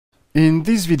In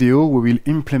this video, we will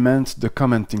implement the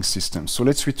commenting system. So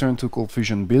let's return to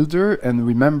ColdFusion Builder and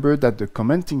remember that the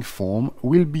commenting form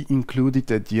will be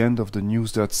included at the end of the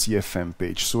news.cfm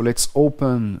page. So let's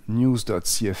open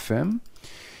news.cfm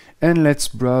and let's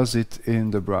browse it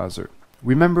in the browser.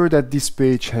 Remember that this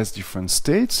page has different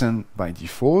states and by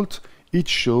default it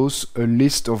shows a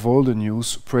list of all the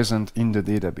news present in the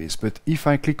database. But if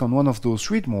I click on one of those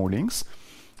read more links,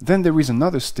 then there is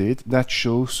another state that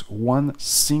shows one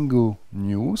single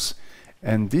news,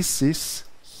 and this is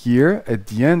here at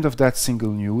the end of that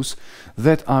single news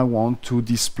that I want to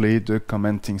display the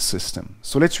commenting system.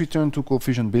 So let's return to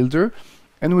ColdFusion Builder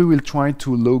and we will try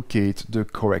to locate the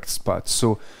correct spot.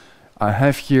 So I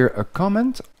have here a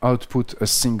comment, output a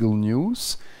single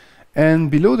news, and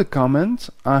below the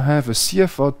comment I have a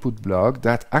CF output block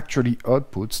that actually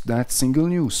outputs that single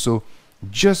news. So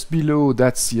just below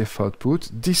that CF output,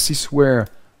 this is where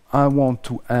I want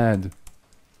to add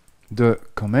the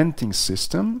commenting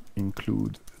system,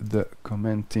 include the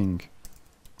commenting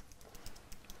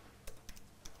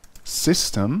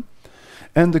system,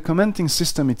 and the commenting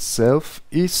system itself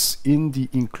is in the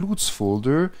includes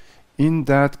folder in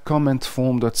that comment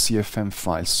form.cfm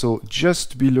file. So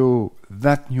just below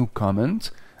that new comment,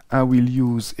 I will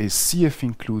use a CF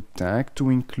include tag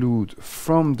to include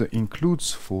from the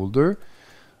includes folder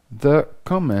the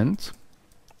comment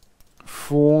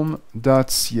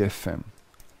form.cfm.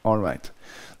 Alright,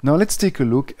 now let's take a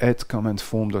look at comment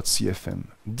form.cfm.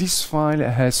 This file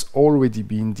has already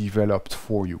been developed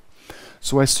for you.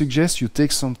 So I suggest you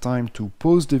take some time to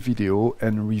pause the video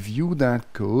and review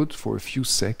that code for a few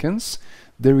seconds.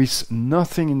 There is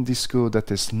nothing in this code that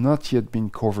has not yet been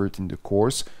covered in the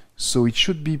course, so it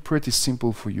should be pretty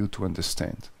simple for you to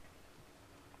understand.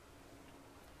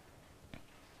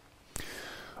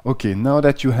 Okay, now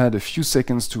that you had a few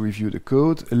seconds to review the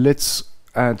code, let's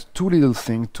add two little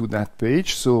things to that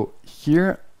page. So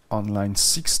here on line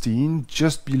 16,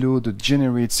 just below the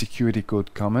generate security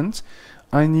code comment,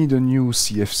 I need a new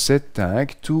CF set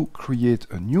tag to create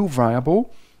a new variable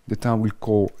that I will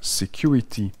call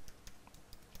security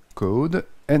code,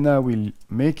 and I will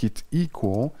make it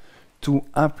equal to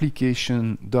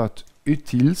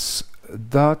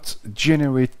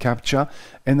application.utils.generate Captcha,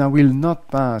 and I will not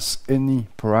pass any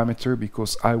parameter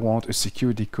because I want a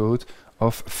security code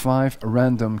of 5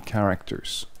 random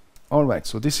characters. Alright,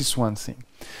 so this is one thing.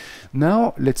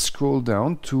 Now let's scroll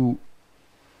down to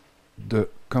the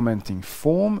commenting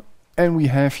form, and we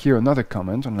have here another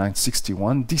comment on line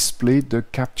 61, display the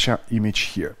Captcha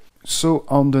image here. So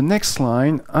on the next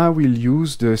line I will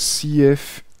use the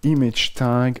CF image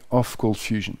tag of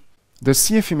ColdFusion. The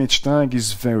CF image tag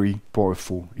is very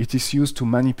powerful. It is used to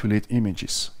manipulate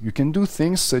images. You can do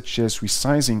things such as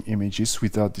resizing images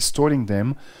without distorting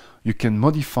them. You can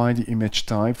modify the image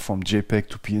type from JPEG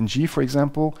to PNG, for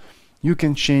example. You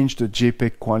can change the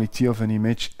JPEG quality of an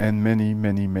image and many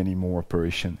more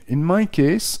operations. In my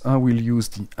case, I will use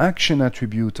the action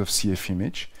attribute of CF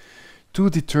image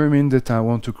to determine that I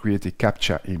want to create a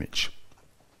Captcha image.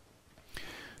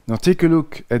 Now take a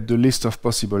look at the list of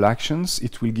possible actions.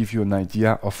 It will give you an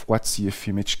idea of what CF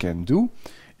image can do.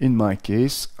 In my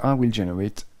case, I will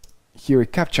generate here a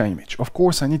Captcha image. Of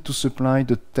course, I need to supply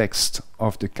the text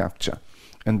of the Captcha.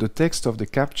 And the text of the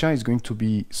Captcha is going to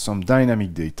be some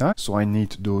dynamic data. So I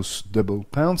need those double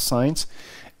pound signs.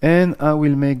 And I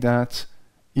will make that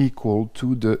equal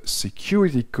to the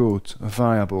security code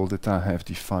variable that I have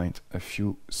defined a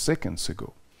few seconds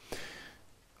ago.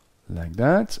 Like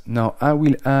that. Now I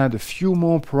will add a few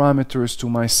more parameters to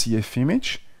my CF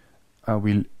image. I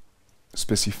will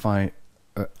specify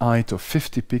a height of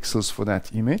 50 pixels for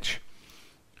that image,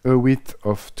 a width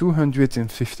of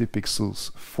 250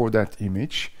 pixels for that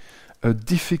image, a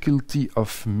difficulty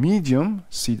of medium.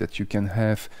 See that you can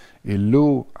have a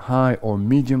low, high or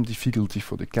medium difficulty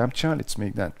for the Captcha. Let's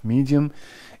make that medium.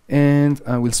 And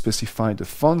I will specify the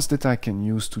fonts that I can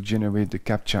use to generate the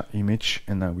Captcha image,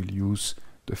 and I will use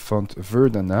the font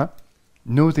Verdana.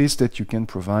 Notice that you can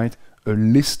provide a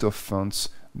list of fonts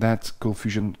that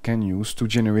ColdFusion can use to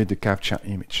generate the Captcha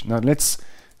image. Now let's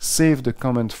save the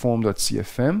comment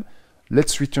form.cfm.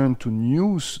 Let's return to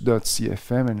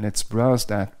news.cfm and let's browse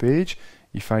that page.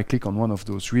 If I click on one of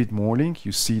those read more links,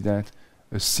 you see that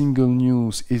a single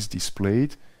news is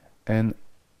displayed and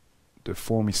the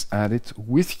form is added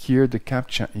with here the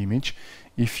Captcha image.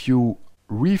 If you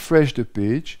refresh the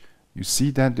page, you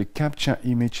see that the Captcha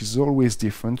image is always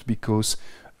different because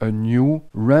a new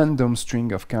random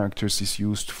string of characters is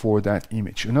used for that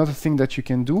image. Another thing that you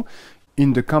can do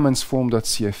in the comments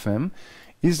form.cfm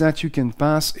is that you can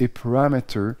pass a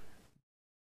parameter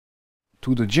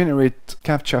to the generate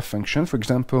Captcha function. For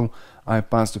example, I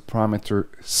pass the parameter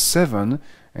 7,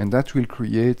 and that will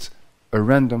create a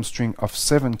random string of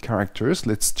 7 characters.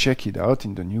 Let's check it out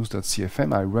in the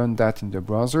news.cfm. I run that in the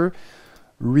browser,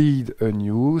 read a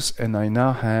news, and I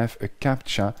now have a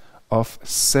Captcha of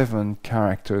 7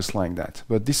 characters like that.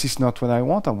 But this is not what I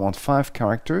want. I want 5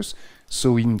 characters.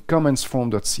 So in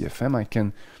comments_from.cfm, I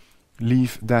can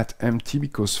leave that empty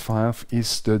because 5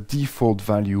 is the default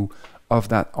value of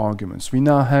that argument. We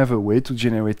now have a way to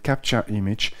generate Captcha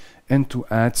image and to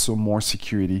add some more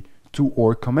security to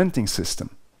our commenting system.